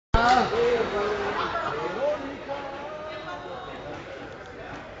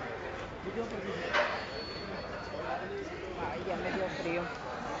Ay, ya me dio frío.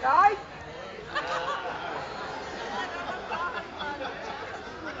 ¡Ay!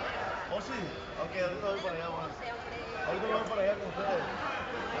 Oh, sí. Ok, ahorita voy para allá, más. Ahorita voy para allá con ustedes.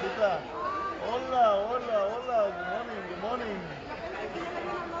 Ahorita. Hola, hola, hola. Good morning, good morning.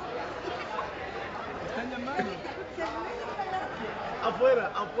 ¿Están llamando? Afuera,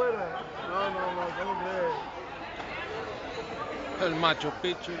 afuera. No, no, no, ¿cómo crees? El Machu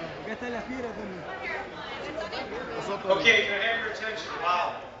Picchu. Acá está la fiera también. Okay, can I have your attention?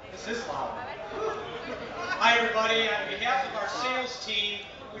 Wow, this is loud. Hi everybody, on behalf of our sales team,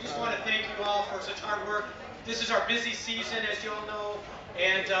 we just want to thank you all for such hard work. This is our busy season, as you all know,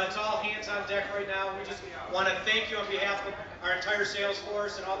 and it's all hands on deck right now. We just want to thank you on behalf of our entire sales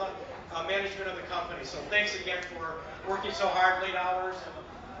force and all the management of the company. So thanks again for working so hard, late hours.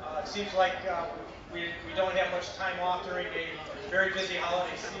 It seems like we don't have much time off during a very busy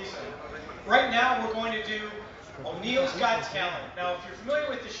holiday season. Right now, we're going to do O'Neill's Got Talent. Now, if you're familiar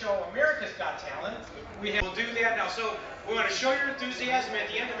with the show America's Got Talent, we'll do that now. So we want to show your enthusiasm at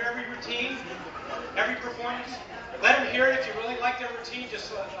the end of every routine, every performance. Let them hear it. If you really like their routine,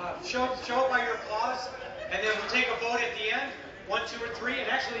 just show it by your applause. And then we'll take a vote at the end, 1, 2, or 3. And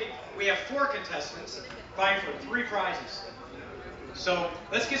actually, we have 4 contestants vying for 3 prizes. So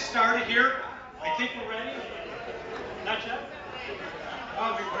let's get started here. I think we're ready. Not yet?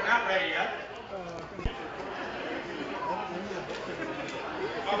 Oh, we're not ready yet.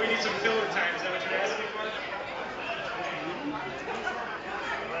 Oh, we need some filler time.